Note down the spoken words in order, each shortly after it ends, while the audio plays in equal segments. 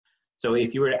So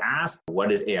if you were to ask,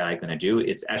 what is AI going to do?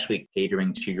 It's actually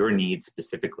catering to your needs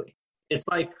specifically. It's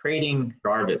like creating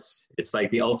Jarvis. It's like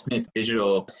the ultimate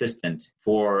digital assistant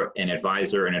for an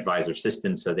advisor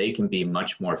assistant so they can be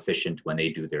much more efficient when they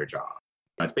do their job.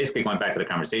 It's basically going back to the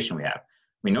conversation we have.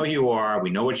 We know who you are, we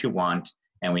know what you want,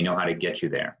 and we know how to get you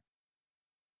there.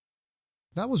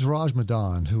 That was Raj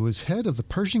Madan, who is head of the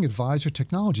Pershing Advisor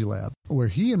Technology Lab, where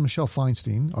he and Michelle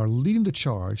Feinstein are leading the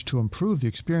charge to improve the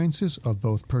experiences of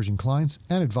both Pershing clients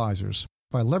and advisors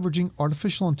by leveraging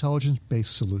artificial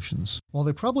intelligence-based solutions. While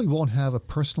they probably won't have a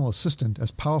personal assistant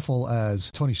as powerful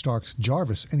as Tony Stark's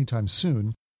Jarvis anytime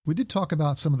soon, we did talk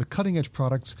about some of the cutting-edge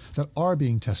products that are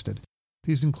being tested.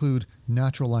 These include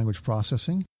natural language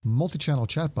processing, multi-channel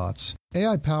chatbots,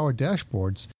 AI-powered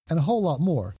dashboards, and a whole lot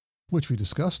more, which we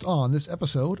discussed on this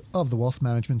episode of the Wealth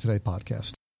Management Today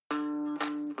podcast.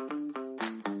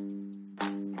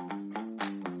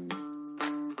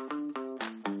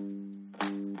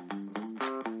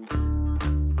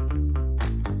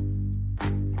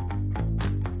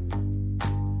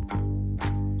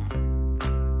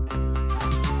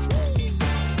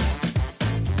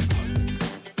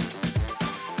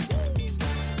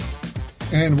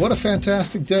 And what a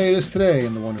fantastic day it is today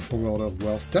in the wonderful world of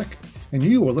wealth tech. And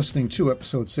you are listening to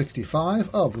episode 65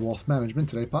 of the Wealth Management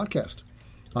Today podcast.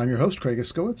 I'm your host, Craig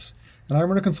Iskowitz, and I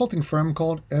run a consulting firm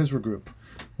called Ezra Group.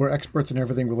 We're experts in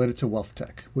everything related to wealth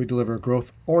tech. We deliver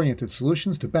growth-oriented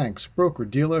solutions to banks,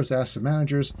 broker-dealers, asset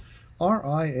managers,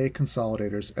 RIA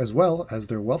consolidators, as well as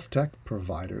their wealth tech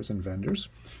providers and vendors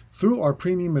through our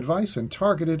premium advice and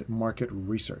targeted market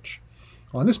research.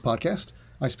 On this podcast,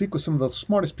 I speak with some of the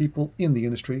smartest people in the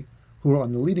industry who are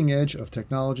on the leading edge of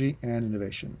technology and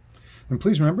innovation. And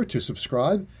please remember to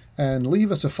subscribe and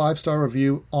leave us a 5-star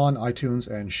review on iTunes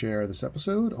and share this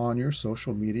episode on your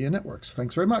social media networks.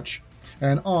 Thanks very much.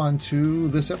 And on to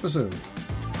this episode.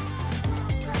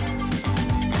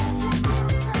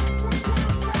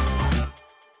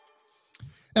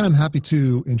 And I'm happy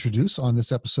to introduce on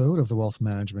this episode of the Wealth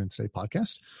Management Today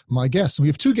podcast my guests. We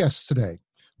have two guests today,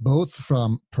 both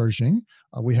from Pershing.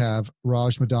 We have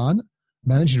Raj Madan,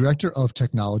 Managing Director of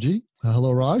Technology.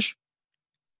 Hello, Raj.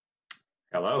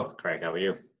 Hello, Craig. How are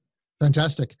you?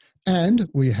 Fantastic. And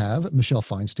we have Michelle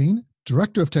Feinstein,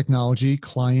 Director of Technology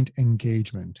Client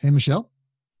Engagement. Hey, Michelle.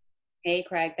 Hey,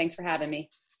 Craig. Thanks for having me.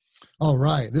 All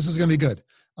right. This is going to be good.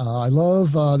 I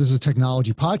love this is a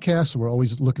technology podcast. So we're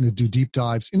always looking to do deep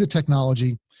dives into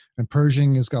technology. And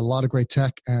Pershing has got a lot of great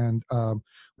tech. And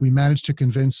we managed to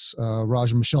convince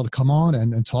Raj and Michelle to come on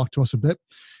and talk to us a bit.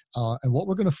 And what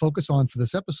we're going to focus on for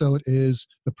this episode is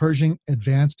the Pershing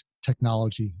Advanced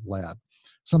Technology Lab.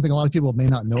 Something a lot of people may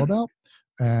not know about,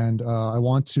 and I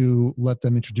want to let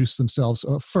them introduce themselves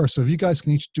first. So if you guys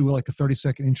can each do like a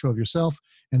 30-second intro of yourself,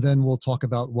 and then we'll talk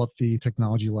about what the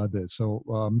Technology Lab is. So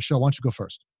Michelle, why don't you go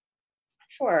first?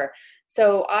 Sure.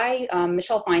 So I'm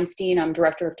Michelle Feinstein. I'm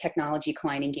Director of Technology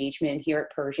Client Engagement here at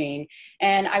Pershing.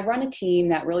 And I run a team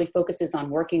that really focuses on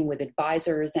working with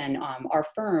advisors and our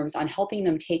firms on helping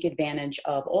them take advantage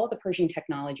of all the Pershing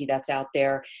technology that's out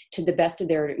there to the best of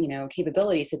their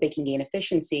capabilities so they can gain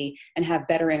efficiency and have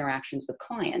better interactions with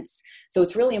clients. So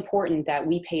it's really important that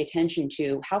we pay attention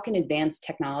to how can advanced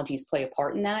technologies play a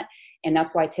part in that. And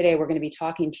that's why today we're going to be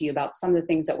talking to you about some of the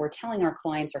things that we're telling our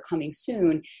clients are coming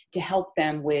soon to help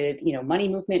them with, money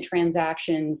movement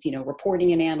transactions,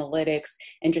 reporting and analytics,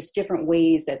 and just different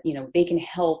ways that, they can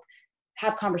help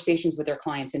have conversations with their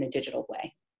clients in a digital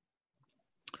way.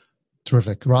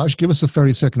 Terrific. Raj, give us a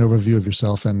 30-second overview of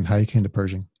yourself and how you came to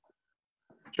Pershing.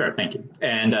 Sure, thank you.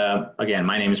 And again,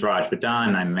 my name is Raj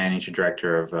Madan. I'm Managing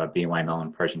Director of BNY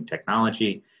Mellon Pershing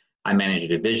Technology. I manage a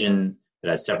division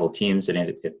that has several teams,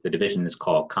 and the division is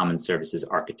called Common Services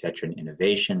Architecture and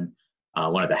Innovation.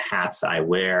 One of the hats I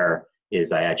wear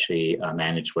is I actually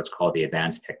manage what's called the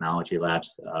Advanced Technology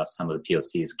Labs. Some of the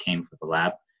POCs came from the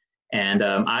lab. And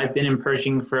I've been in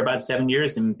Pershing for about 7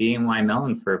 years and BNY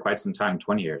Mellon for quite some time,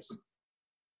 20 years.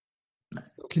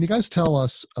 Can you guys tell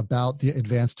us about the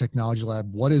Advanced Technology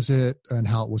Lab? What is it and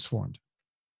how it was formed?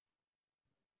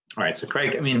 All right, so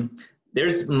Craig,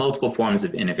 there's multiple forms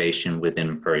of innovation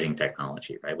within Pershing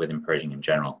technology, right? Within Pershing in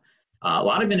general. A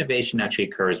lot of innovation actually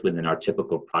occurs within our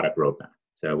typical product roadmap.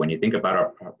 So when you think about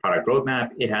our product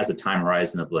roadmap, it has a time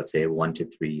horizon of, let's say, 1 to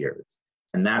 3 years.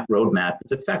 And that roadmap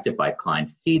is affected by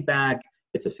client feedback.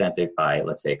 It's affected by,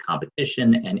 let's say,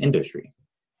 competition and industry.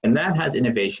 And that has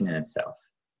innovation in itself.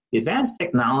 The Advanced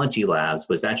Technology Labs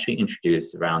was actually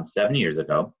introduced around 7 years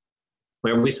ago,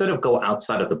 where we sort of go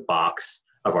outside of the box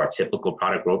of our typical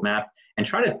product roadmap and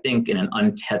try to think in an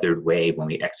untethered way when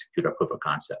we execute our proof of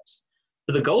concepts.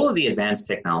 So the goal of the Advanced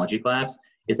Technology Labs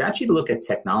is actually to look at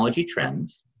technology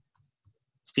trends,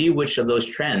 see which of those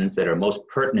trends that are most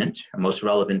pertinent or most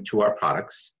relevant to our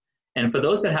products. And for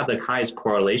those that have the highest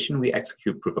correlation, we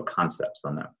execute proof of concepts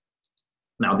on them.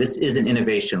 Now, this is an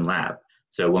innovation lab.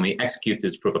 So when we execute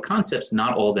these proof of concepts,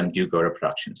 not all of them do go to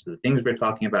production. So the things we're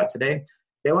talking about today,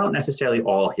 they won't necessarily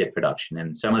all hit production.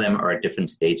 And some of them are at different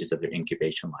stages of their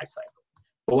incubation life cycle.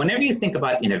 But whenever you think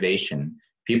about innovation,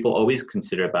 people always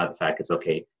consider about the fact it's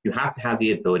okay, you have to have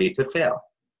the ability to fail.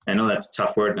 I know that's a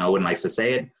tough word, no one likes to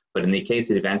say it, but in the case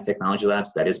of advanced technology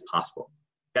labs, that is possible.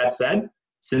 That said,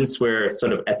 since we're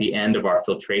sort of at the end of our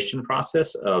filtration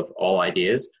process of all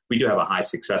ideas, we do have a high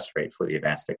success rate for the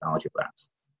advanced technology labs.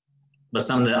 But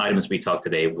some of the items we talk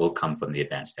today will come from the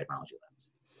advanced technology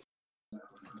labs.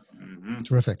 Mm-hmm.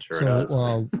 Terrific. Sure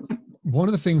does. One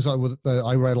of the things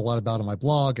I write a lot about on my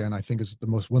blog, and I think is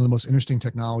one of the most interesting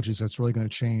technologies that's really going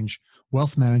to change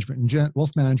wealth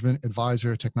management,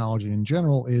 advisor technology in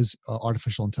general, is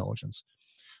artificial intelligence.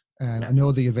 And I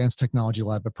know the Advanced Technology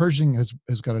Lab at Pershing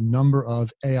has got a number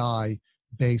of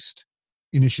AI-based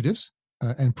initiatives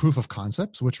and proof of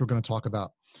concepts, which we're going to talk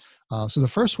about. So the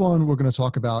first one we're going to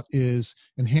talk about is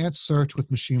enhanced search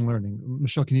with machine learning.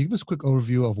 Michelle, can you give us a quick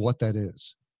overview of what that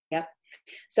is? Yep.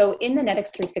 So in the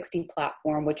NetX 360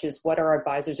 platform, which is what our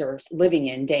advisors are living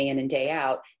in and day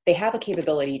out, they have a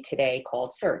capability today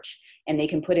called search. And they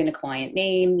can put in a client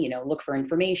name, look for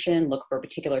information, look for a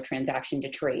particular transaction to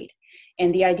trade.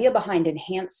 And the idea behind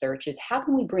enhanced search is how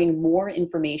can we bring more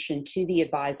information to the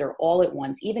advisor all at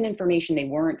once, even information they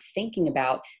weren't thinking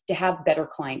about, to have better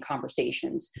client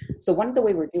conversations. So one of the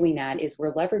way we're doing that is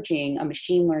we're leveraging a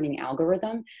machine learning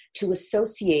algorithm to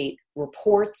associate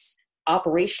reports,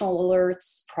 operational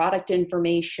alerts, product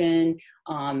information,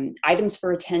 items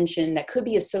for attention that could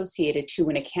be associated to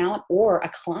an account or a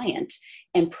client,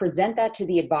 and present that to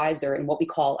the advisor in what we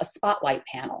call a spotlight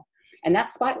panel. And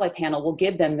that spotlight panel will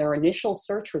give them their initial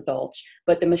search results,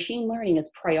 but the machine learning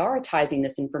is prioritizing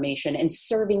this information and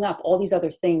serving up all these other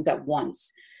things at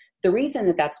once. The reason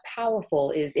that that's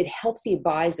powerful is it helps the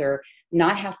advisor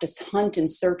not have to hunt and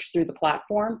search through the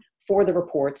platform for the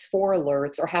reports, for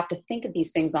alerts, or have to think of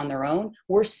these things on their own.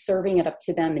 We're serving it up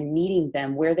to them and meeting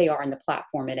them where they are in the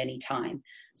platform at any time.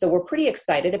 So we're pretty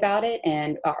excited about it.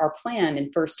 And our plan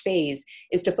in first phase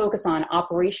is to focus on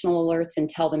operational alerts and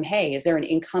tell them, hey, is there an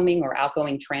incoming or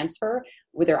outgoing transfer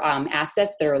with their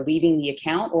assets that are leaving the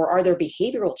account? Or are there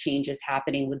behavioral changes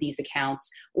happening with these accounts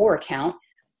or account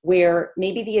where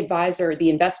maybe the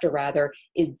investor rather,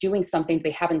 is doing something they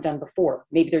haven't done before.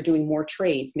 Maybe they're doing more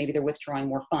trades, maybe they're withdrawing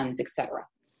more funds, etc.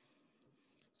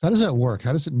 How does that work?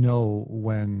 How does it know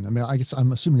when? I mean, I guess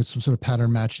I'm assuming it's some sort of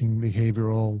pattern matching,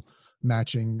 behavioral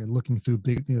matching, and looking through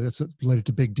that's related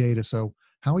to big data. So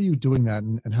how are you doing that,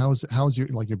 and how is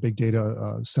your big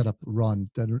data setup run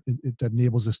that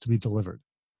enables this to be delivered?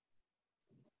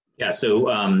 Yeah,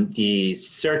 so the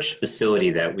search facility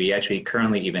that we actually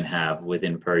currently even have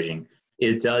within Pershing,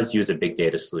 it does use a big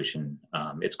data solution.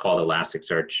 It's called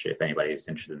Elasticsearch, if anybody is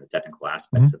interested in the technical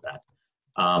aspects of that.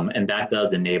 And that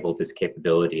does enable this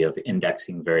capability of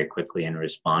indexing very quickly and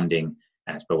responding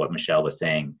as per what Michelle was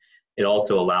saying. It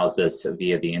also allows us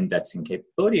via the indexing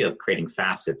capability of creating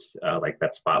facets like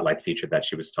that spotlight feature that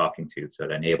she was talking to. So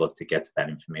it enables us to get to that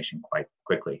information quite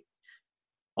quickly.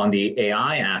 On the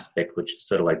AI aspect, which is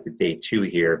sort of like the day two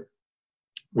here,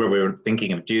 where we're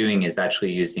thinking of doing is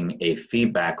actually using a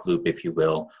feedback loop, if you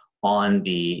will, on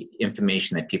the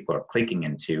information that people are clicking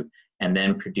into, and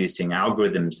then producing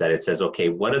algorithms that it says, okay,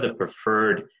 what are the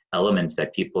preferred elements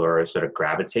that people are sort of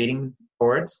gravitating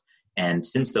towards? And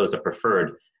since those are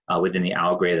preferred within the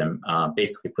algorithm,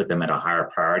 basically put them at a higher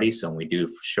priority. So when we do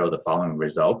show the following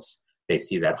results, they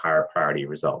see that higher priority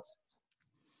result.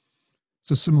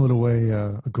 So similar to the way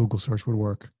a Google search would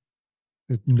work.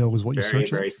 It knows what you search.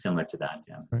 Very similar to that,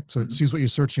 yeah. Right. So it sees what you're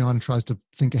searching on and tries to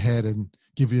think ahead and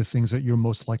give you the things that you're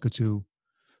most likely to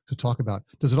talk about.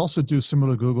 Does it also do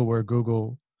similar to Google, where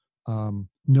Google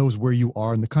knows where you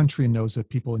are in the country and knows that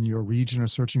people in your region are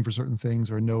searching for certain things,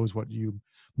 or knows what you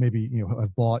maybe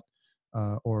have bought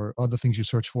or other things you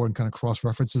search for, and kind of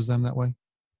cross-references them that way?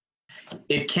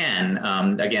 It can.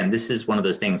 Again, this is one of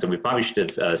those things, and we probably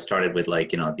should have started with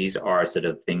these are sort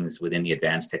of things within the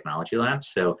advanced technology labs.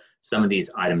 So some of these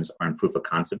items are in proof of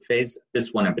concept phase.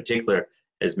 This one in particular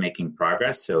is making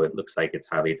progress, so it looks like it's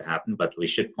highly to happen. But we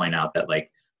should point out that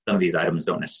some of these items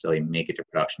don't necessarily make it to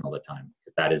production all the time,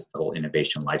 because that is the whole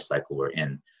innovation life cycle we're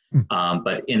in.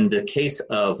 But in the case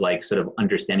of sort of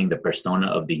understanding the persona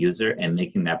of the user and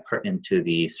making that pertinent to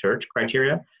the search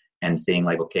criteria, and saying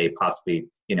okay, possibly,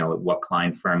 what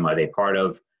client firm are they part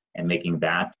of, and making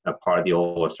that a part of the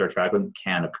overall search algorithm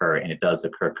can occur. And it does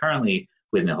occur currently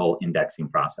within the whole indexing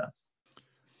process.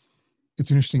 It's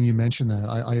interesting you mentioned that.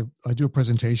 I do a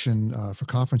presentation for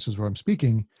conferences where I'm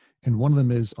speaking, and one of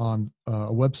them is on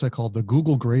a website called the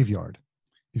Google Graveyard,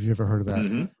 if you've ever heard of that.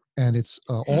 Mm-hmm. And it's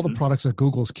all the products that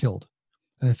Google's killed.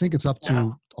 And I think it's up to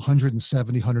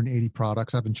 170, 180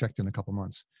 products. I haven't checked in a couple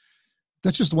months.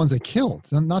 That's just the ones they killed,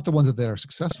 not the ones that they are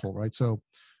successful, right? So,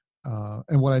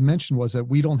 and what I mentioned was that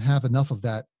we don't have enough of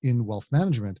that in wealth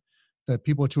management, that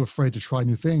people are too afraid to try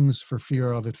new things for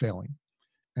fear of it failing.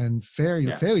 And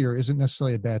failure isn't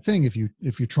necessarily a bad thing. If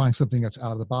you're trying something that's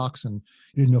out of the box and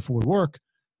you didn't know if it would work,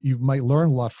 you might learn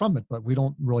a lot from it, but we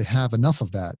don't really have enough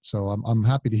of that. So I'm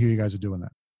happy to hear you guys are doing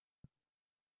that.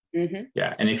 Mm-hmm.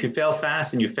 Yeah, and if you fail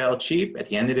fast and you fail cheap, at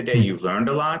the end of the day, you've learned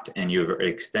a lot and you're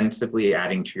extensively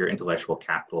adding to your intellectual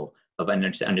capital of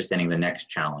understanding the next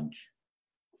challenge.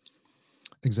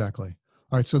 Exactly.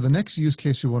 All right, so the next use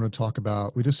case we want to talk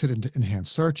about, we just hit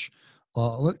enhanced search.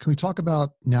 Can we talk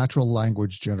about natural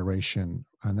language generation?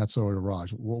 And that's over to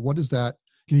Raj. What is that?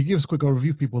 Can you give us a quick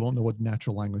overview? People don't know what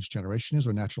natural language generation is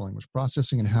or natural language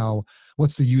processing, and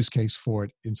what's the use case for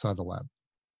it inside the lab?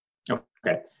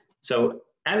 Okay. So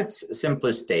at its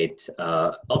simplest state,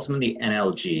 ultimately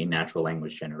NLG, natural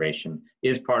language generation,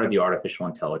 is part of the artificial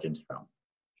intelligence realm.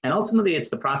 And ultimately it's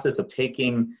the process of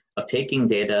taking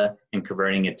data and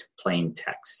converting it to plain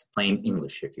text, plain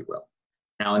English, if you will.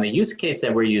 Now, in the use case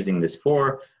that we're using this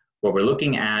for, what we're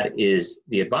looking at is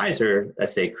the advisor,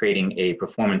 let's say, creating a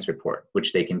performance report,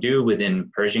 which they can do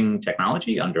within Pershing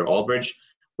technology under Albridge,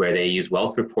 where they use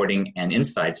wealth reporting and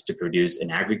insights to produce an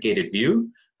aggregated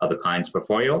view of the client's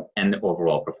portfolio and the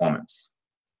overall performance.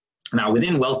 Now,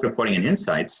 within wealth reporting and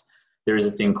insights, there's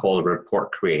this thing called a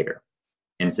report creator.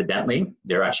 Incidentally,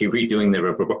 they're actually redoing the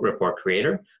report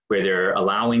creator, where they're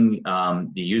allowing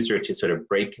the user to sort of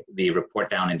break the report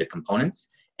down into components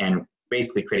and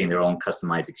basically creating their own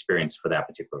customized experience for that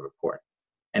particular report.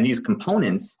 And these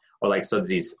components are like sort of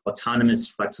these autonomous,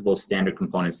 flexible, standard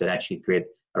components that actually create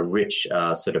a rich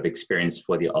sort of experience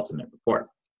for the ultimate report.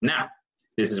 Now,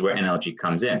 this is where NLG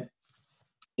comes in.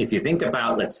 If you think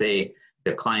about, let's say,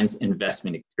 the client's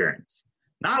investment experience,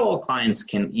 not all clients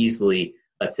can easily,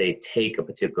 let's say, take a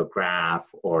particular graph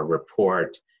or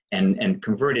report and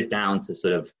convert it down to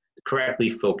sort of correctly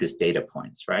focused data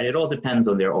points, right? It all depends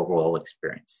on their overall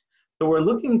experience. So what we're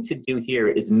looking to do here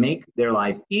is make their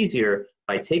lives easier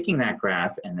by taking that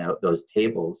graph and those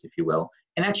tables, if you will,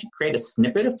 and actually create a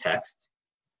snippet of text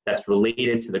that's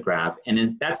related to the graph. And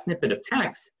in that snippet of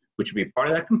text, which would be part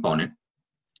of that component,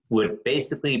 would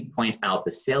basically point out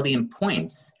the salient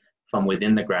points from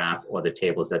within the graph or the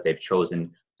tables that they've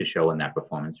chosen to show in that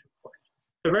performance report.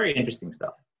 So very interesting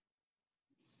stuff.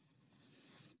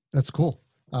 That's cool.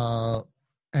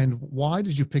 And why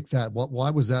did you pick that? Why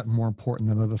was that more important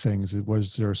than other things?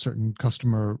 Was there a certain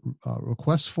customer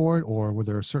request for it, or were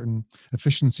there certain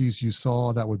efficiencies you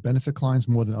saw that would benefit clients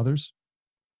more than others?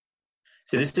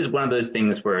 So this is one of those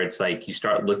things where it's like you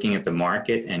start looking at the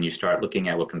market and you start looking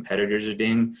at what competitors are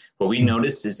doing. What we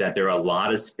noticed is that there are a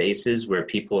lot of spaces where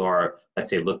people are, let's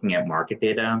say, looking at market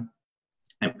data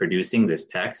and producing this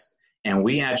text. And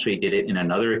we actually did it in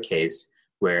another case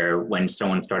where when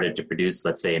someone started to produce,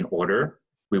 let's say, an order,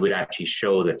 we would actually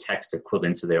show the text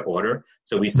equivalent to their order.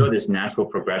 So we saw this natural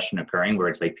progression occurring where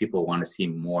it's like people want to see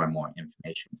more and more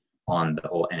information on the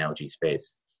whole NLG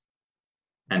space.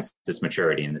 Hence this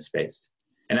maturity in the space.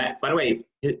 And by the way,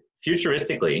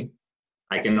 futuristically,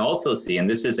 I can also see, and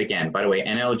this is again, by the way,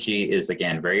 NLG is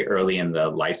again very early in the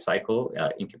life cycle,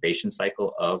 incubation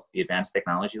cycle of the Advanced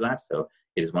Technology Lab. So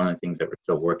it is one of the things that we're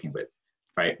still working with,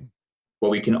 right? What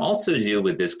we can also do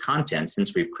with this content,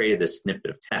 since we've created this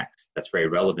snippet of text that's very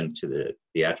relevant to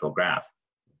the actual graph,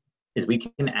 is we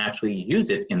can actually use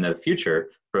it in the future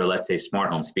for, let's say, smart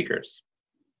home speakers.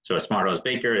 So a smart home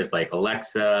speaker is like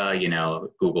Alexa,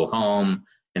 Google Home,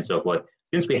 and so forth.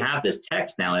 Since we have this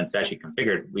text now and it's actually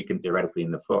configured, we can theoretically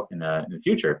in the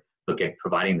future look at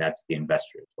providing that to the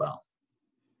investor as well.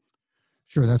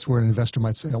 Sure, that's where an investor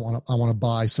might say, I want to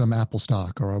buy some Apple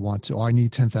stock, or I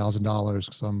need $10,000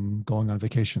 because I'm going on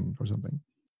vacation or something.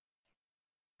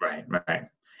 Right.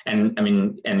 And I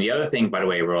mean, and the other thing, by the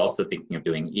way, we're also thinking of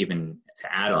doing, even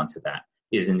to add on to that,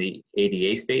 is in the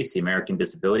ADA space, the American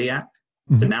Disability Act.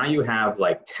 Mm-hmm. So now you have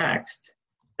like text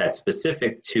that's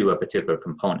specific to a particular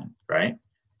component, right?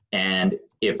 And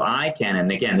if I can,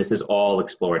 and again, this is all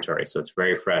exploratory, so it's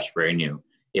very fresh, very new.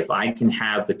 If I can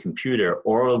have the computer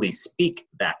orally speak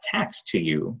that text to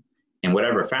you in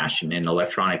whatever fashion, in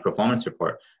electronic performance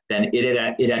report, then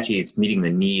it actually is meeting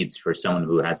the needs for someone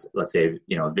who has, let's say,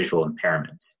 a visual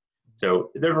impairment.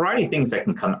 So there are a variety of things that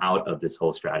can come out of this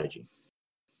whole strategy.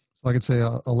 So I could say,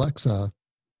 Alexa,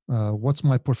 what's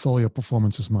my portfolio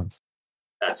performance this month?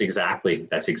 That's exactly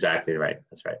right.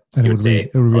 That's right. And You would say,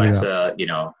 it would read it out.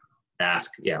 Alexa,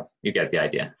 ask. Yeah, you get the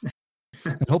idea.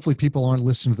 And hopefully people aren't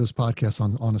listening to this podcast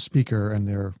on a speaker and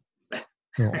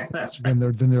That's right.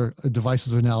 then their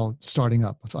devices are now starting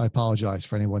up. So I apologize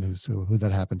for anyone who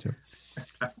that happened to.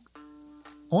 I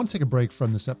want to take a break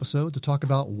from this episode to talk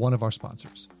about one of our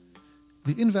sponsors.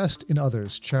 The Invest in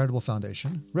Others Charitable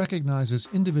Foundation recognizes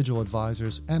individual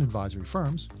advisors and advisory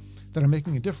firms that are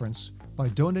making a difference by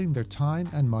donating their time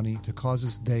and money to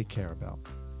causes they care about.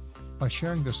 By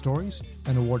sharing their stories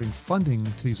and awarding funding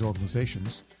to these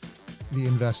organizations, the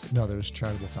Invest in Others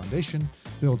Charitable Foundation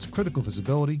builds critical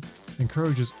visibility,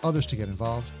 encourages others to get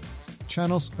involved,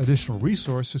 channels additional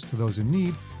resources to those in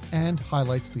need, and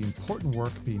highlights the important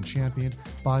work being championed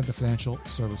by the financial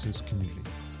services community.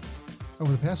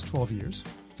 Over the past 12 years,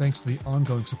 thanks to the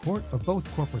ongoing support of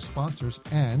both corporate sponsors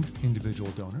and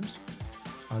individual donors,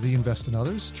 the Invest in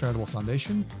Others Charitable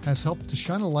Foundation has helped to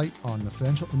shine a light on the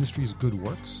financial industry's good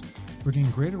works, bringing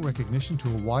greater recognition to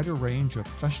a wider range of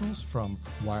professionals from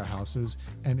wirehouses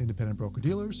and independent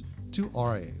broker-dealers to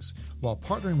RIAs, while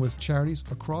partnering with charities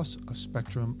across a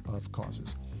spectrum of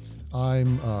causes.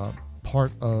 I'm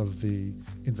part of the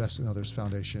Invest in Others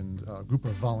Foundation group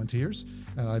of volunteers,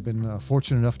 and I've been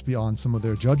fortunate enough to be on some of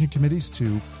their judging committees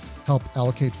to help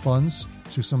allocate funds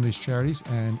to some of these charities,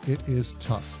 and it is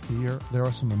tough. There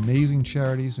are some amazing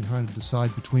charities, and trying to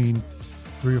decide between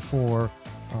 3 or 4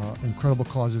 incredible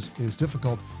causes is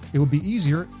difficult. It would be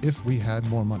easier if we had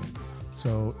more money.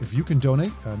 So if you can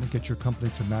donate and get your company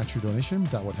to match your donation,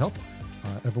 that would help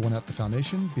everyone at the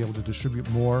foundation be able to distribute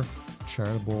more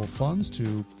charitable funds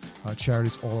to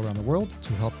charities all around the world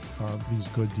to help these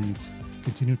good deeds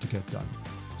continue to get done.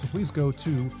 So please go to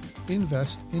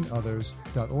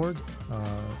investinothers.org,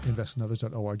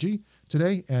 investinothers.org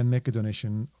today and make a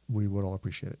donation. We would all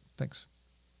appreciate it. Thanks.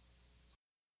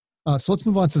 So let's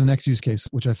move on to the next use case,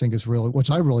 which I think is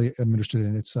which I really am interested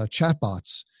in. It's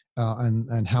chatbots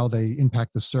and how they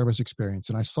impact the service experience.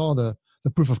 And I saw the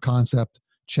proof of concept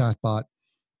chatbot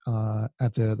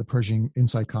at the Pershing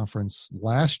Insight Conference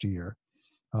last year,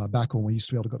 back when we used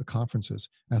to be able to go to conferences.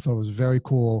 And I thought it was very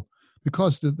cool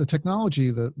because the technology,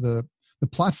 the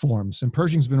platforms, and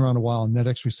Pershing's been around a while, and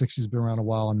NetX 360 has been around a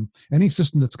while, and any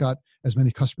system that's got as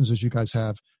many customers as you guys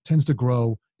have tends to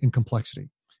grow in complexity.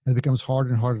 And it becomes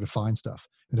harder and harder to find stuff.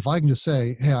 And if I can just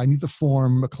say, hey, I need the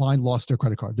form, a client lost their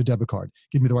credit card, their debit card,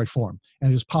 give me the right form,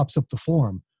 and it just pops up the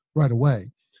form right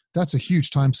away, that's a huge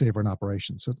time saver in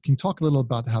operations. So can you talk a little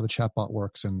about how the chatbot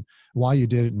works and why you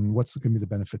did it and what's going to be the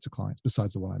benefit to clients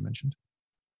besides the one I mentioned?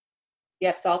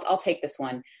 Yep, so I'll take this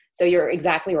one. So you're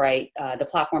exactly right. The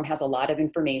platform has a lot of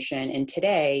information. And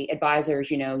today, advisors,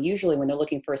 usually when they're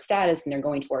looking for a status and they're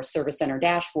going to our service center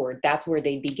dashboard, that's where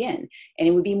they begin. And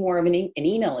it would be more of an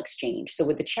email exchange. So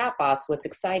with the chatbots, what's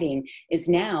exciting is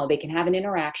now they can have an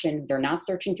interaction. They're not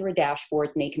searching through a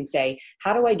dashboard, and they can say,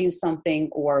 how do I do something?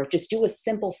 Or just do a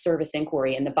simple service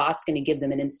inquiry, and the bot's going to give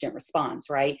them an instant response,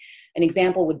 right? An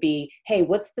example would be, hey,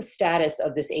 what's the status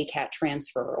of this ACAT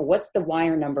transfer? Or what's the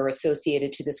wire number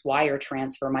associated to this wire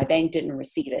transfer? My bank didn't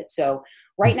receive it. So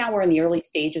right now we're in the early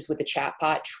stages with the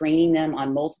chatbot, training them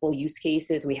on multiple use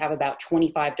cases. We have about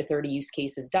 25 to 30 use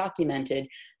cases documented,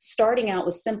 starting out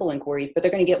with simple inquiries, but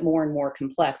they're going to get more and more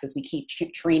complex as we keep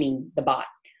training the bot.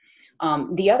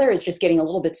 The other is just getting a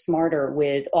little bit smarter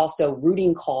with also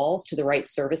routing calls to the right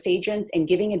service agents and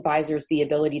giving advisors the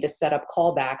ability to set up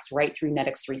callbacks right through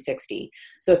NetX 360.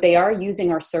 So if they are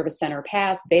using our Service Center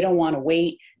Pass, they don't want to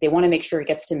wait. They want to make sure it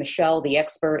gets to Michelle, the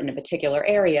expert in a particular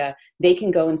area. They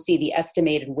can go and see the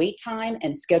estimated wait time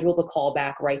and schedule the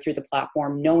callback right through the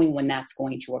platform, knowing when that's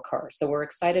going to occur. So we're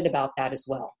excited about that as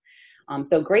well.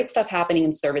 So great stuff happening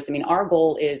in service. I mean, our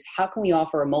goal is how can we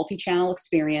offer a multi-channel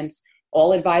experience?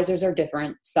 All advisors are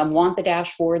different. Some want the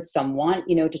dashboard, some want,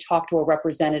 to talk to a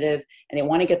representative and they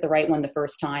want to get the right one the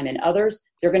first time. And others,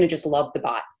 they're going to just love the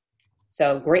bot.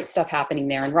 So great stuff happening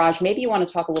there. And Raj, maybe you want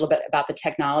to talk a little bit about the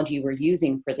technology we're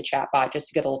using for the chatbot, just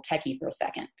to get a little techie for a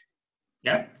second.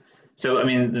 Yeah. So, I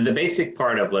mean, the basic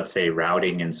part of, let's say,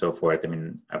 routing and so forth, I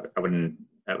mean,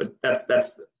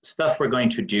 that's stuff we're going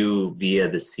to do via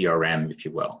the CRM, if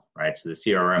you will, right? So the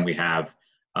CRM we have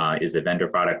is a vendor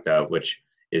product, which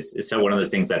is so one of those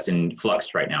things that's in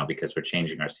flux right now because we're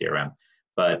changing our CRM.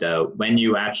 But when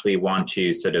you actually want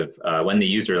to sort of, when the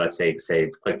user, let's say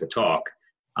click to talk,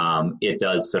 it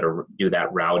does sort of do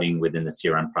that routing within the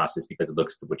CRM process because it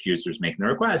looks at which user is making the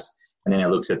request, and then it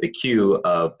looks at the queue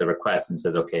of the request and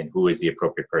says, okay, who is the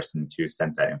appropriate person to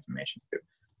send that information to?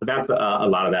 So that's a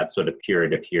lot of that sort of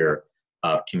peer-to-peer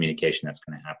of communication that's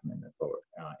going to happen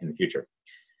in the future.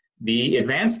 The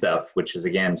advanced stuff, which is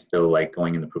again still like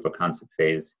going in the proof of concept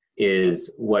phase,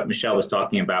 is what Michelle was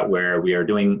talking about, where we are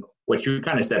doing what you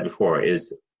kind of said before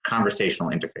is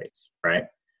conversational interface, right?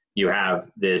 You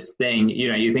have this thing,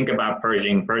 you think about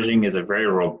Pershing. Pershing is a very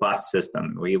robust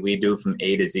system. We do from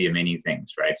A to Z many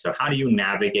things, right? So how do you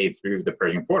navigate through the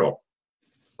Pershing portal?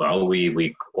 Well,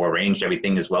 we arrange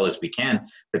everything as well as we can.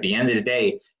 But at the end of the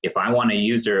day, if I want a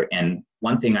user, and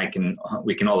one thing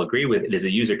we can all agree with is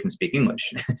a user can speak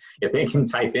English. If they can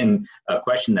type in a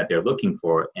question that they're looking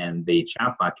for and the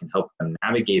chatbot can help them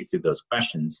navigate through those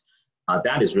questions,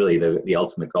 that is really the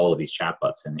ultimate goal of these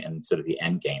chatbots and sort of the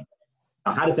end game.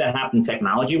 Now, how does that happen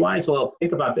technology-wise? Well,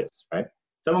 think about this, right?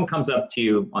 Someone comes up to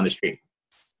you on the street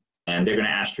and they're going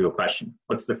to ask you a question.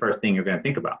 What's the first thing you're going to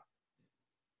think about?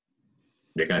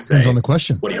 They're going to say, depends on the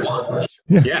question. What do you want?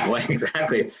 Yeah, well,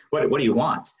 exactly. What do you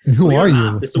want? And who are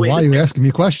you? Why are you asking me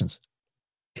questions?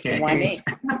 Why me?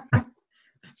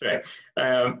 That's right.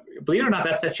 Believe it or not,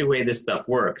 that's actually the way this stuff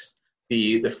works.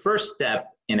 The first step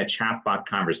in a chatbot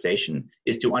conversation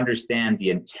is to understand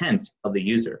the intent of the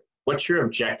user. What's your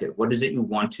objective? What is it you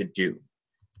want to do?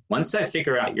 Once I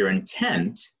figure out your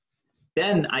intent,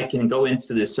 then I can go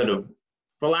into this sort of,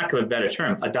 for lack of a better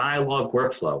term, a dialogue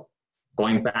workflow,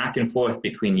 going back and forth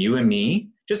between you and me,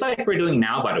 just like we're doing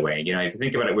now, by the way. If you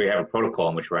think about it, we have a protocol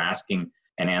in which we're asking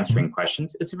and answering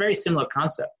questions. It's a very similar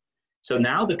concept. So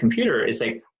now the computer is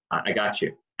like, I got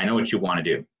you. I know what you want to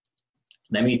do.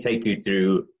 Let me take you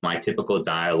through my typical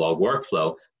dialogue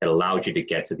workflow that allows you to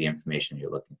get to the information you're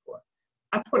looking for.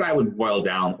 That's what I would boil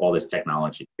down all this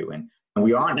technology to. And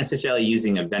we aren't necessarily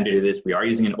using a vendor to do this. We are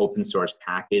using an open source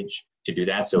package to do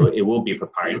that. So it will be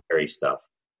proprietary stuff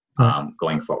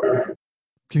going forward.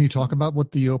 Can you talk about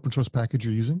what the open source package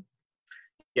you're using?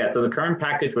 Yeah, so the current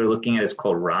package we're looking at is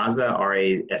called RASA,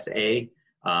 R-A-S-A.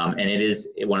 And it is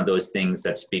one of those things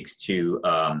that speaks to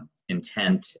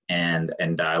intent and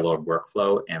dialogue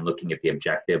workflow and looking at the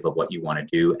objective of what you want to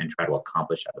do and try to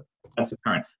accomplish out of it. That's the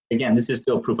current. Again, this is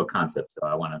still proof of concept, so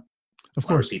I want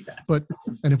to repeat that.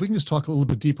 And if we can just talk a little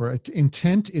bit deeper,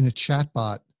 intent in a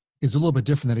chatbot is a little bit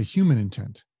different than a human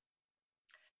intent.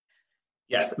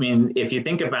 Yes, I mean, if you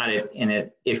think about it,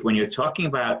 if when you're talking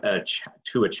about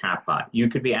to a chatbot, you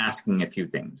could be asking a few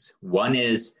things. One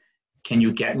is, can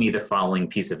you get me the following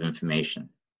piece of information?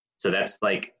 So that's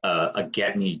like a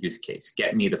get me use case,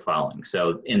 get me the following.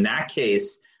 So in that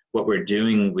case, what we're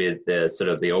doing with the sort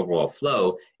of the overall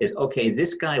flow is, okay,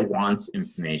 this guy wants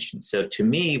information. So to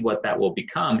me, what that will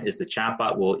become is the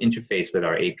chatbot will interface with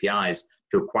our APIs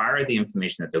to acquire the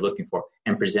information that they're looking for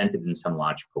and present it in some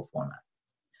logical format.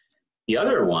 The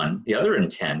other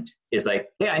intent is like,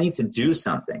 hey, I need to do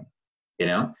something,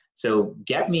 So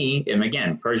get me, and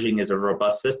again, Pershing is a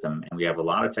robust system and we have a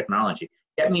lot of technology.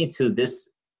 Get me to this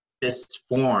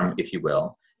form, if you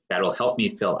will, that'll help me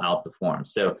fill out the form.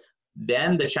 So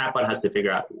then the chatbot has to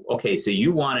figure out, okay, so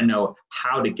you want to know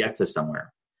how to get to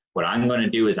somewhere. What I'm going to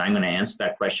do is I'm going to answer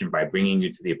that question by bringing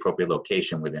you to the appropriate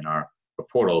location within our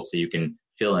portal so you can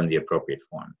fill in the appropriate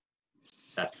form.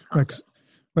 That's the concept.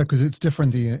 Right, because it's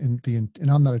different. And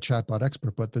I'm not a chatbot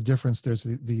expert, but the difference there's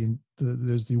the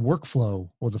workflow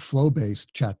or the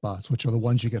flow-based chatbots, which are the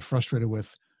ones you get frustrated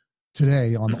with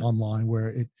today online,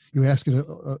 where you ask it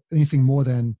anything more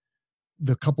than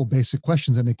the couple basic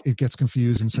questions, and it gets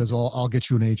confused and says, "Oh, I'll get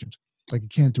you an agent." Like, you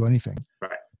can't do anything,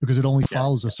 right? Because it only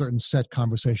follows a certain set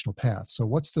conversational path. So,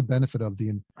 what's the benefit of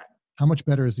how much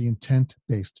better is the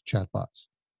intent-based chatbots?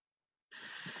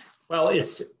 Well,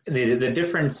 it's the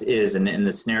difference is in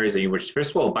the scenarios that you which,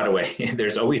 first of all, by the way,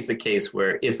 there's always the case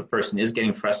where if a person is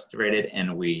getting frustrated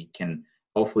and we can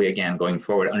hopefully, again, going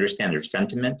forward, understand their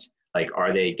sentiment, like,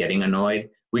 are they getting annoyed?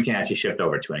 We can actually shift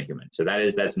over to a human. So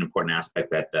that's an important aspect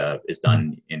that is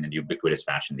done in a ubiquitous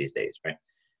fashion these days, right?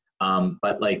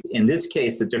 But like in this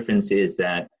case, the difference is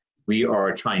that we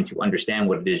are trying to understand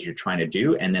what it is you're trying to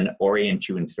do and then orient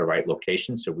you into the right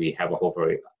location. So we have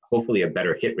hopefully a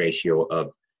better hit ratio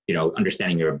of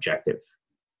understanding your objective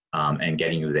and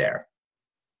getting you there.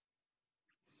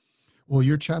 Will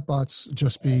your chatbots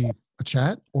just be a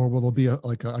chat, or will there be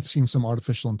I've seen some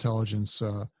artificial intelligence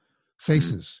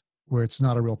faces where it's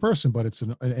not a real person, but it's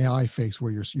an AI face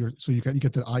where you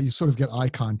get the eye, you sort of get eye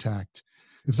contact.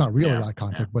 It's not really eye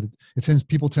contact, but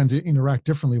people tend to interact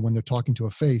differently when they're talking to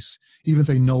a face, even if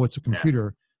they know it's a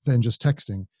computer, than just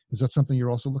texting. Is that something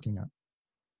you're also looking at?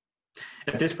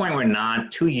 At this point, we're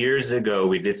not. 2 years ago,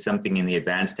 we did something in the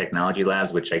advanced technology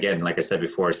labs, which again, like I said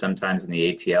before, sometimes in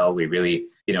the ATL, we really,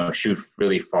 shoot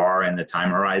really far in the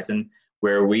time horizon,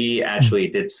 where we actually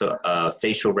did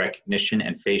facial recognition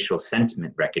and facial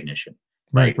sentiment recognition.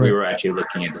 Right. We were actually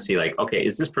looking at to see like, okay,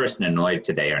 is this person annoyed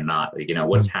today or not? Like,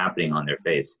 what's happening on their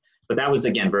face? But that was,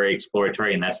 again, very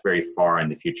exploratory, and that's very far in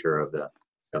the future of the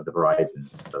horizon.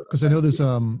 Because I know there's,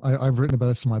 I've written about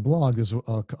this in my blog. There's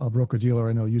a broker dealer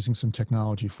I know using some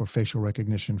technology for facial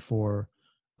recognition for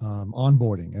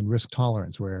onboarding and risk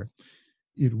tolerance, where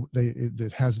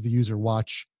it has the user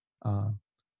watch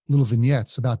little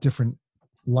vignettes about different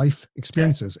life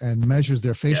experiences and measures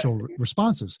their facial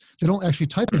responses. They don't actually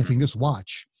type anything, just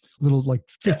watch little like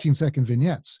 15-second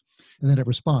vignettes, and then it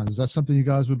responds. Is that something you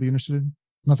guys would be interested in?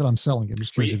 Not that I'm selling it. I'm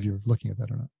just curious if you're looking at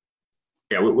that or not.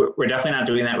 Yeah, we're definitely not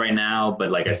doing that right now. But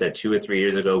like I said, 2 or 3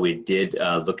 years ago, we did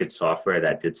look at software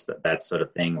that did that sort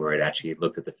of thing, where it actually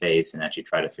looked at the face and actually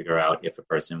tried to figure out if a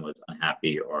person was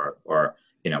unhappy or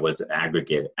was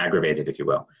aggravated, if you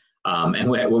will. And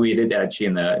what we did actually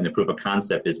in the proof of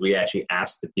concept is we actually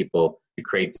asked the people to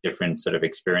create different sort of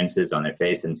experiences on their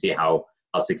face and see how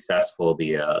successful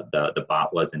the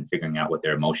bot was in figuring out what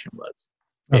their emotion was.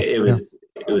 It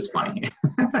was funny.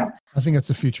 I think that's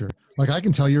the future. Like, I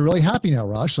can tell you're really happy now,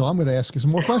 Raj, so I'm going to ask you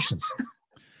some more questions.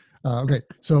 Okay.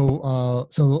 So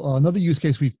another use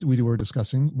case we were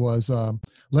discussing was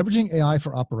leveraging AI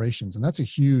for operations. And that's a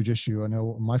huge issue. I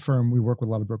know my firm, we work with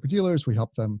a lot of broker dealers. We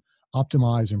help them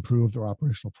optimize, improve their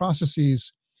operational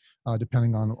processes,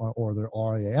 depending on, or their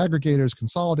RIA aggregators,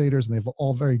 consolidators, and they have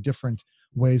all very different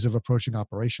ways of approaching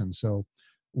operations. So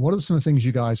what are some of the things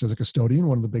you guys, as a custodian,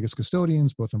 one of the biggest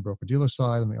custodians, both on broker-dealer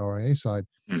side and the RIA side,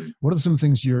 what are some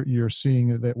things you're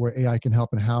seeing that where AI can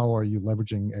help, and how are you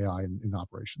leveraging AI in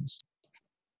operations?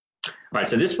 All right,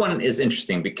 so this one is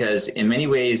interesting because in many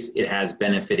ways it has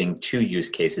benefiting 2 use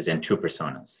cases and 2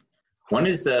 personas. One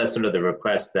is the sort of the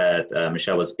request that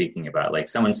Michelle was speaking about. Like,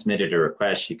 someone submitted a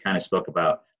request, she kind of spoke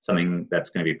about something that's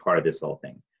going to be part of this whole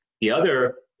thing. The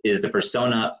other is the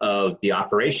persona of the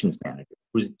operations manager,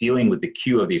 who's dealing with the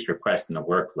queue of these requests in the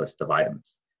work list of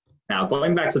items. Now,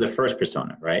 going back to the first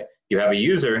persona, right? You have a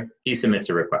user, he submits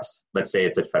a request. Let's say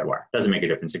it's a Fedwire. Doesn't make a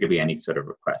difference. It could be any sort of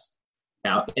request.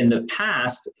 Now, in the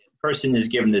past, person is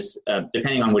given this,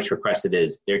 depending on which request it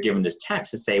is, they're given this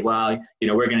text to say, well,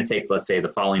 we're going to take, let's say, the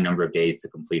following number of days to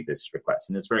complete this request.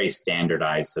 And it's very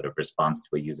standardized sort of response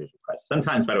to a user's request.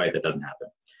 Sometimes, by the way, that doesn't happen.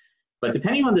 But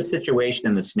depending on the situation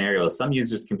and the scenario, some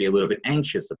users can be a little bit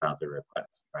anxious about their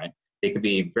request, right? They could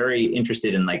be very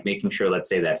interested in like making sure, let's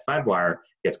say, that Fedwire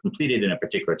gets completed in a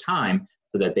particular time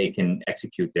so that they can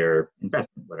execute their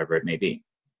investment, whatever it may be.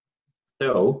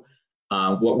 So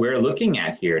what we're looking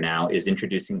at here now is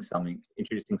introducing something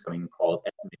called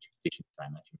estimate completion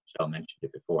time. Michelle mentioned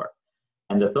it before.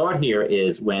 And the thought here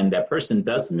is when that person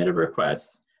does submit a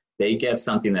request, they get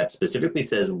something that specifically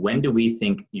says, when do we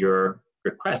think your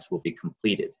request will be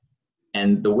completed?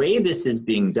 And the way this is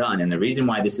being done, and the reason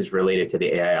why this is related to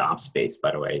the AI ops space,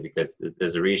 by the way, because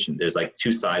there's a reason, there's like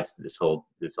 2 sides to this whole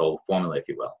formula, if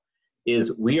you will,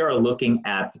 is we are looking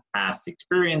at the past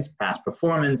experience, past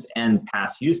performance, and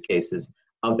past use cases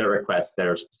of the requests that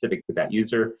are specific to that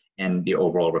user and the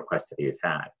overall request that he has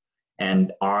had.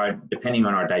 And depending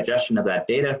on our digestion of that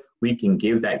data, we can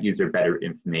give that user better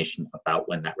information about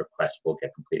when that request will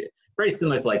get completed. Very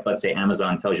similar to, like, let's say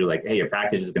Amazon tells you, like, hey, your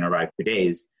package is going to arrive 2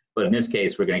 days. But in this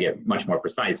case, we're going to get much more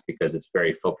precise because it's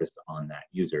very focused on that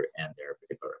user and their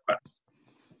particular request.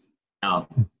 Now,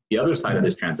 the other side of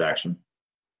this transaction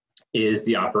is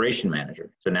the operation manager.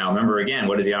 So now remember, again,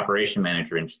 what is the operation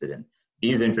manager interested in?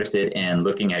 He's interested in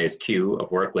looking at his queue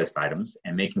of work list items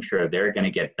and making sure they're going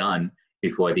to get done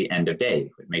before the end of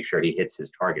day, make sure he hits his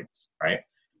targets, right?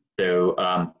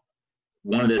 So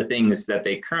one of the things that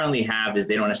they currently have is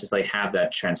they don't necessarily have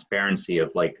that transparency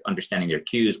of like understanding their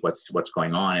queues, what's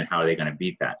going on and how are they going to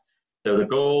beat that. So the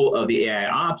goal of the AI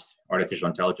ops, artificial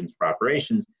intelligence for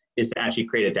operations, is to actually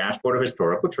create a dashboard of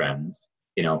historical trends,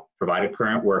 provide a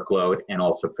current workload, and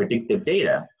also predictive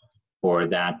data for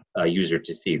that user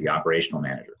to see, the operational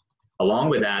manager. Along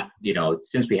with that,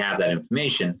 since we have that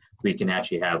information, we can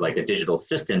actually have like a digital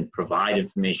assistant provide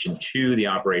information to the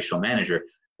operational manager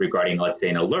regarding, let's say,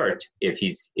 an alert if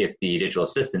the digital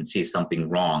assistant sees something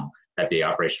wrong that the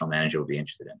operational manager will be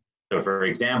interested in. So, for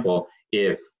example,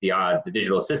 if the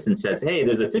digital assistant says, "Hey,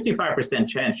 there's a 55%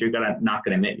 chance you're not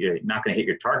going to hit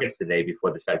your targets today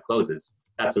before the Fed closes,"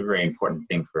 that's a very important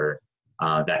thing for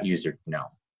that user to know.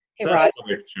 Hey, so Rod,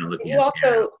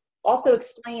 you also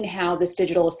explain how this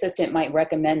digital assistant might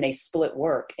recommend they split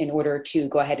work in order to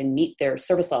go ahead and meet their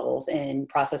service levels and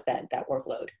process that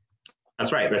workload.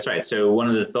 That's right. So one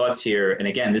of the thoughts here, and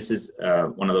again, this is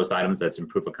one of those items that's in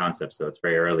proof of concept, so it's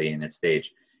very early in its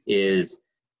stage, is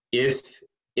if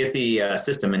the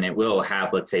system, and it will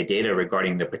have, let's say, data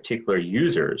regarding the particular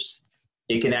users,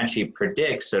 it can actually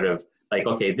predict sort of like,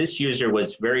 okay, this user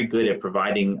was very good at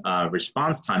providing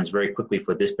response times very quickly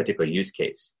for this particular use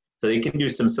case. So you can do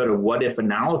some sort of what if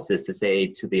analysis to say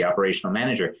to the operational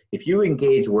manager, if you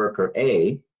engage worker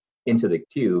A into the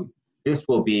queue, this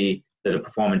will be the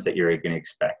performance that you're going to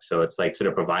expect. So it's like sort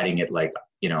of providing it like,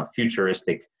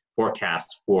 futuristic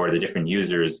forecasts for the different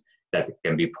users that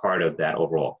can be part of that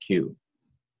overall queue.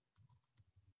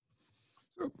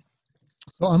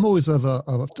 So I'm always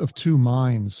of two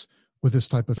minds with this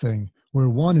type of thing, where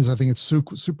one is I think it's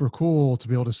super cool to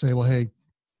be able to say, well, hey,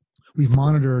 we've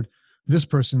monitored this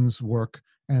person's work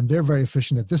and they're very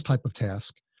efficient at this type of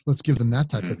task. Let's give them that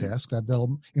type of task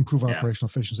that'll improve our operational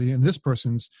efficiency. And this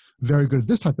person's very good at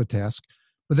this type of task.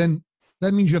 But then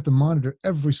that means you have to monitor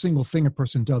every single thing a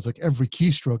person does, like every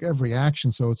keystroke, every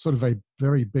action. So it's sort of a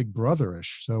very big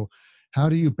brother-ish. So how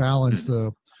do you balance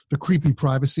the creepy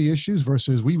privacy issues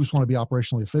versus we just want to be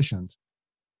operationally efficient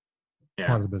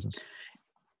part of the business?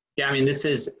 Yeah, I mean, this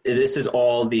is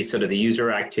all the sort of the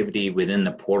user activity within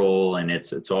the portal, and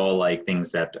it's all like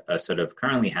things that sort of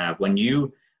currently have. When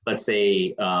you, let's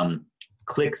say,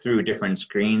 click through different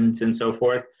screens and so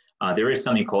forth, there is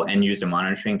something called end user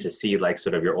monitoring to see like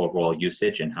sort of your overall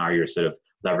usage and how you're sort of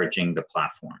leveraging the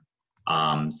platform.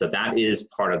 So that is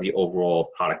part of the overall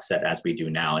product set as we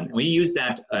do now. And we use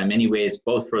that in many ways,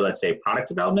 both for, let's say, product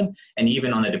development, and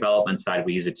even on the development side,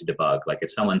 we use it to debug. Like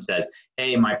if someone says,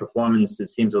 hey, my performance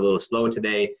seems a little slow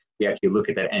today, we actually look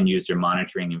at that end user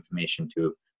monitoring information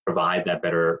to provide that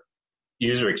better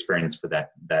user experience for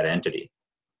that entity.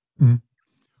 Mm-hmm.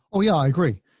 Oh, yeah, I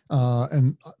agree.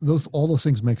 And all those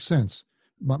things make sense.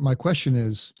 My question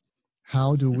is,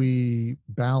 how do we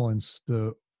balance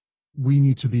we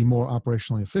need to be more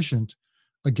operationally efficient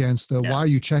against why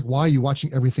are you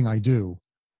watching everything I do?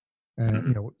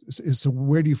 And so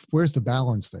where's the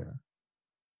balance there?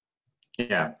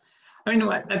 Yeah. I mean,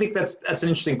 I think that's an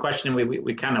interesting question.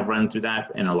 We kind of run through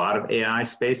that in a lot of AI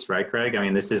space, right, Craig? I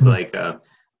mean, this is like,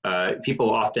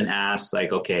 people often ask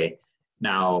like, okay,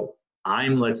 now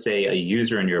I'm, let's say, a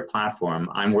user in your platform.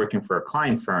 I'm working for a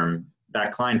client firm.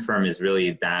 That client firm is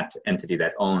really that entity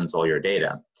that owns all your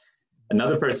data.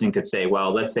 Another person could say,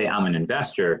 well, let's say I'm an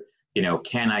investor,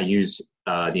 can I use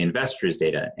the investor's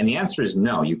data? And the answer is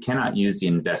no, you cannot use the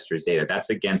investor's data. That's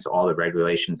against all the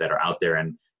regulations that are out there,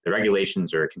 and the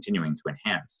regulations are continuing to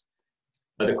enhance.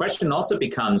 But the question also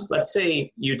becomes, let's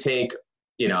say you take,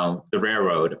 the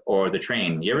railroad or the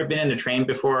train. You ever been in the train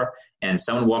before and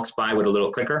someone walks by with a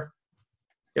little clicker?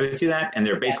 You ever see that? And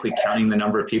they're basically counting the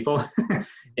number of people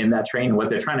in that train. What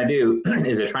they're trying to do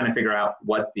is they're trying to figure out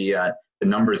what the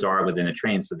numbers are within the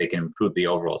train so they can improve the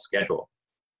overall schedule.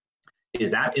 Is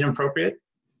that inappropriate?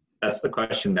 That's the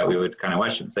question that we would kind of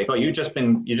question. It's like, oh, you've just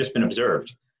been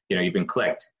observed. You've been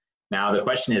clicked. Now the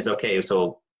question is, okay,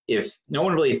 so if no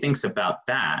one really thinks about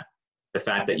that, the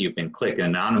fact that you've been clicked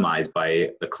and anonymized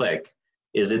by the click,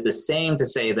 is it the same to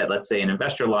say that, let's say an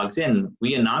investor logs in,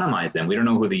 we anonymize them. We don't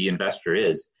know who the investor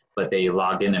is, but they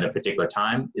logged in at a particular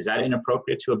time. Is that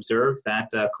inappropriate to observe that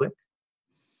click?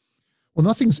 Well,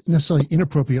 nothing's necessarily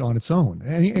inappropriate on its own.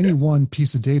 Any one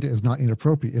piece of data is not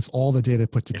inappropriate. It's all the data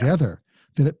put together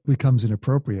that it becomes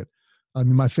inappropriate. I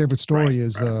mean, my favorite story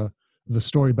is the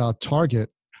story about Target.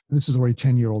 This is already a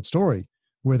 10-year-old story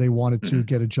where they wanted to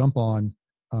get a jump on.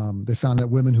 They found that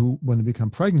women who, when they become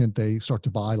pregnant, they start to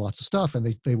buy lots of stuff,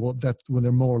 and they will. That's when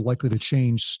they're more likely to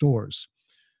change stores.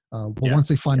 Once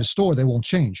they find a store, they won't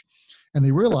change, and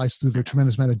they realize through their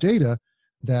tremendous amount of data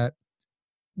that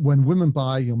when women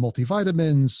buy,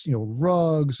 multivitamins,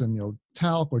 rugs, and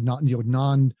talc, or not,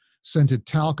 non-scented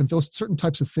talc, and those certain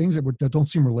types of things that don't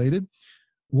seem related,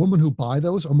 women who buy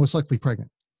those are most likely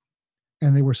pregnant.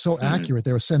 And they were so accurate;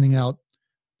 they were sending out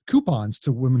coupons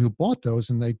to women who bought those,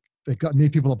 and they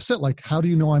made people upset. Like, how do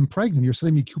you know I'm pregnant? You're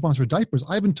sending me coupons for diapers.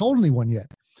 I haven't told anyone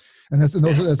yet. And that's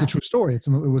a true story. It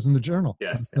was in the journal.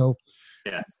 Yes. So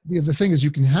the thing is,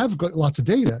 you can have lots of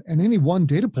data, and any one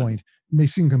data point may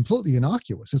seem completely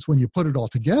innocuous. It's when you put it all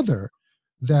together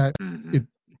that it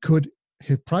could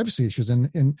hit privacy issues. And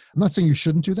I'm not saying you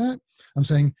shouldn't do that. I'm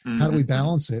saying, how do we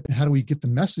balance it? And how do we get the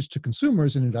message to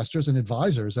consumers and investors and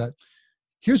advisors that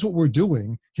here's what we're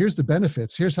doing, here's the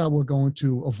benefits, here's how we're going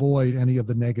to avoid any of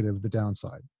the negative, the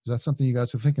downside. Is that something you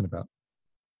guys are thinking about?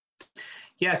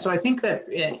 Yeah, so I think that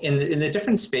in the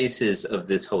different spaces of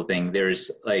this whole thing,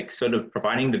 there's like sort of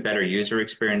providing the better user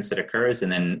experience that occurs,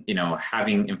 and then,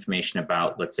 having information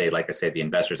about, let's say, like I say, the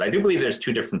investors. I do believe there's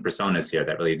two different personas here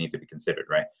that really need to be considered,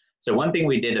 right? So one thing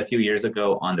we did a few years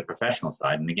ago on the professional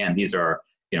side, and again, these are,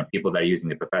 people that are using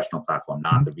the professional platform,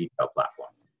 not the retail platform,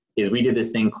 is we did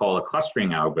this thing called a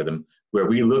clustering algorithm where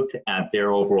we looked at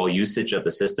their overall usage of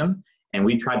the system, and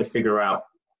we tried to figure out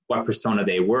what persona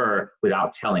they were without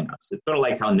telling us. It's sort of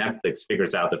like how Netflix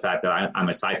figures out the fact that I'm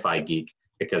a sci-fi geek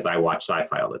because I watch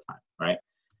sci-fi all the time, right?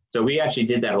 So we actually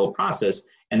did that whole process.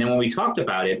 And then when we talked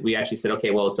about it, we actually said,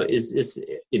 okay, well, so is this,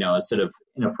 sort of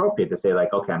inappropriate to say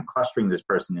like, okay, I'm clustering this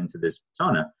person into this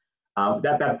persona.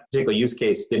 That particular use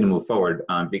case didn't move forward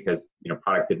because,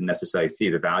 product didn't necessarily see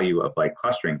the value of like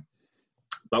clustering.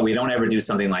 But we don't ever do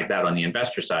something like that on the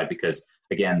investor side because,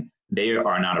 again, they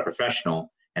are not a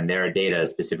professional and their data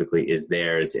specifically is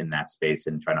theirs in that space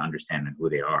and trying to understand who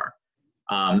they are.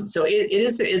 So it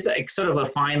is like sort of a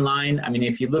fine line. I mean,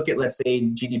 if you look at, let's say,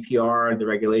 GDPR, the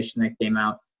regulation that came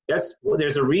out,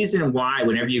 there's a reason why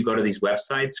whenever you go to these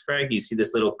websites, Craig, you see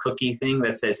this little cookie thing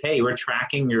that says, hey, we're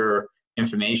tracking your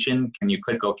information. Can you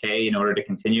click OK in order to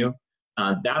continue?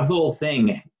 That whole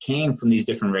thing came from these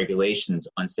different regulations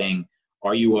on saying,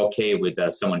 are you okay with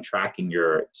someone tracking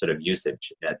your sort of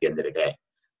usage at the end of the day?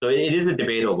 So it is a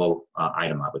debatable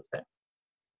item, I would say.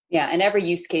 Yeah, and every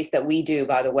use case that we do,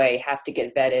 by the way, has to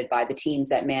get vetted by the teams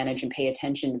that manage and pay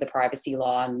attention to the privacy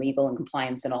law and legal and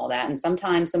compliance and all that. And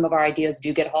sometimes some of our ideas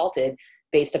do get halted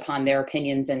based upon their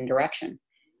opinions and direction.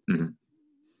 Mm-hmm.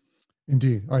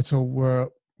 Indeed. All right, so we're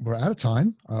out of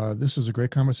time. This was a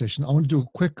great conversation. I want to do a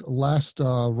quick last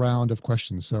round of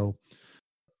questions. So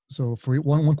for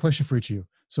one question for each of you.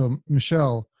 So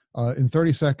Michelle, in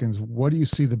 30 seconds, what do you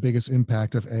see the biggest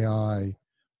impact of AI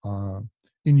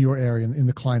in your area, in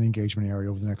the client engagement area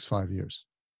over the next 5 years?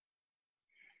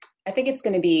 I think it's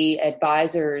going to be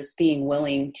advisors being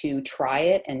willing to try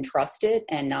it and trust it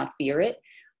and not fear it.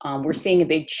 We're seeing a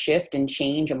big shift and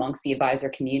change amongst the advisor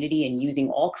community and using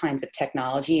all kinds of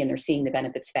technology, and they're seeing the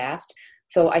benefits fast.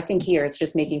 So I think here it's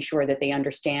just making sure that they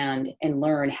understand and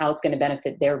learn how it's going to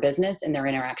benefit their business and their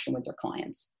interaction with their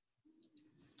clients.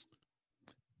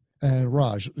 And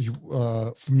Raj,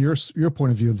 from your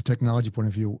point of view, the technology point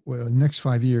of view, next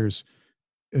 5 years,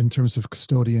 in terms of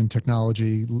custodian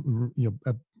technology, the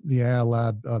AI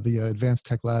lab, the advanced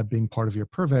tech lab being part of your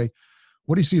purvey,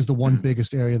 what do you see as the one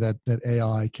biggest area that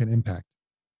AI can impact?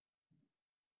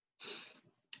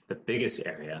 The biggest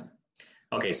area.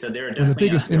 Okay, so there are definitely the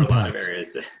biggest impact. There are a lot of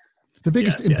areas. The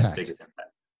biggest impact. Yes, biggest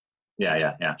impact.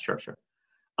 Yeah, sure.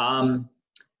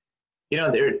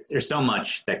 There's so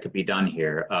much that could be done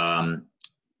here.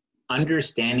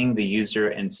 Understanding the user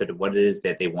and sort of what it is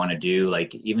that they want to do,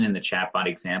 like even in the chatbot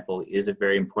example, is a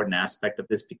very important aspect of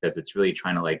this because it's really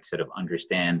trying to like sort of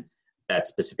understand that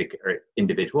specific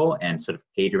individual and sort of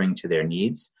catering to their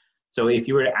needs. So if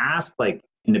you were to ask, like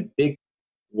in the big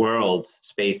world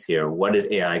space here, what is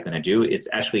AI going to do? It's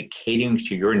actually catering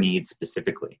to your needs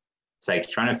specifically. It's like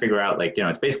trying to figure out, like,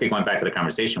 it's basically going back to the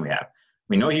conversation we have.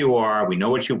 We know who you are, we know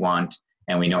what you want,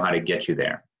 and we know how to get you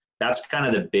there. That's kind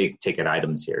of the big ticket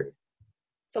items here.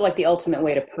 So like the ultimate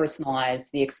way to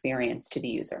personalize the experience to the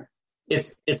user.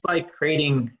 It's like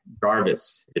creating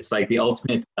Jarvis. It's like the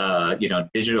ultimate,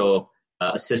 digital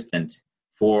assistant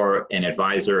for an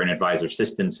advisor and advisor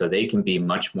assistant, so they can be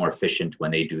much more efficient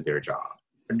when they do their job.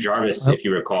 Jarvis, if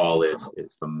you recall, is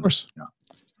from.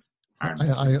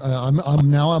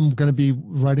 I'm going to be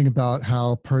writing about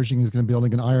how Pershing is going to be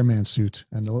building an Iron Man suit,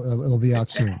 and it'll be out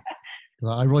soon.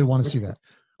 I really want to see that.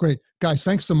 Great. Guys,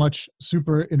 thanks so much.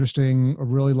 Super interesting. I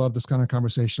really love this kind of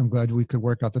conversation. I'm glad we could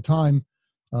work out the time.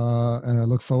 And I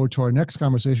look forward to our next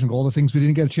conversation, all the things we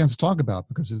didn't get a chance to talk about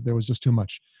because there was just too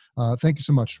much. Thank you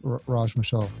so much, Raj,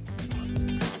 Michelle.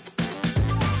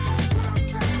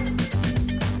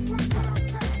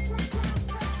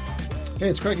 Hey,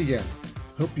 it's Craig again.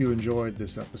 Hope you enjoyed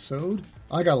this episode.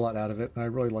 I got a lot out of it, and I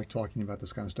really like talking about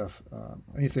this kind of stuff.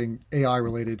 Anything AI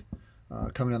related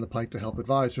coming down the pike to help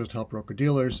advisors, to help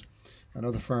broker-dealers and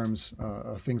other firms,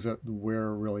 things that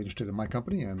we're really interested in my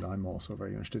company, and I'm also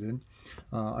very interested in.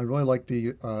 I really like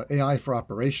the AI for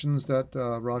operations that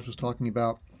Raj was talking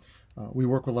about. We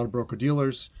work with a lot of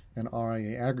broker-dealers, and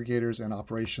RIA aggregators, and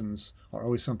operations are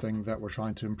always something that we're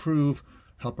trying to improve,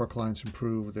 help our clients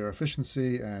improve their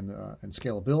efficiency and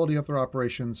scalability of their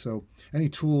operations. So any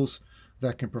tools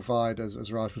that can provide,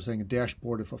 as Raj was saying, a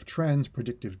dashboard of trends,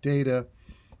 predictive data,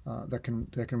 that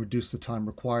can reduce the time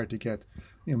required to get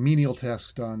menial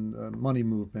tasks done, money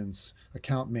movements,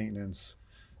 account maintenance,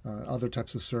 other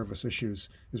types of service issues,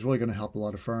 is really going to help a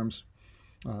lot of firms.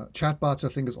 Chatbots, I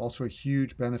think, is also a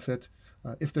huge benefit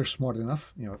if they're smart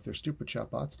enough. If they're stupid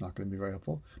chatbots, not going to be very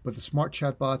helpful. But the smart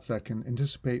chatbots that can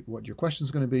anticipate what your question is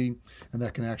going to be and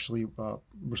that can actually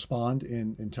respond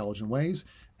in intelligent ways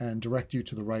and direct you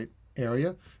to the right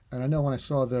area. And I know when I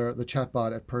saw the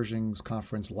chatbot at Pershing's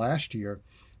conference last year,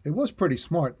 it was pretty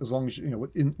smart as long as,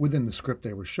 within the script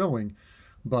they were showing.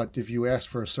 But if you asked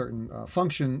for a certain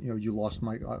function, you lost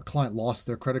my client lost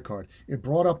their credit card. It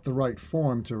brought up the right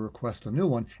form to request a new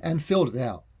one and filled it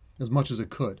out as much as it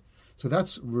could. So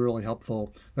that's really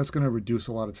helpful. That's going to reduce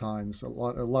a lot of times, a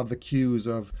lot of the queues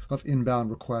of inbound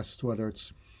requests, whether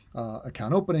it's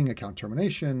account opening, account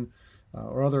termination,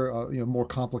 or other more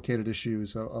complicated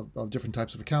issues of different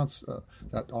types of accounts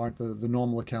that aren't the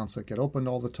normal accounts that get opened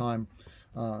all the time.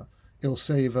 It'll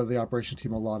save the operations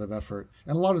team a lot of effort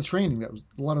and a lot of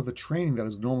the training that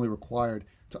is normally required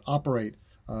to operate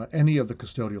any of the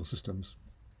custodial systems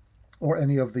or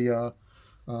any of the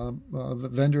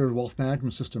vendor wealth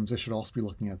management systems. They should also be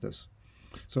looking at this.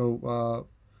 So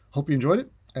hope you enjoyed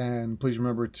it, and please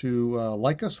remember to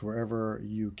like us wherever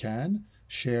you can,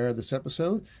 share this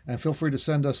episode, and feel free to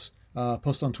send us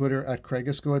post on Twitter at Craig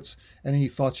Iskowitz any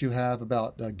thoughts you have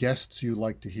about guests you'd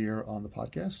like to hear on the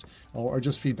podcast, or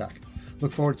just feedback.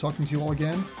 Look forward to talking to you all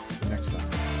again next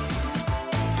time.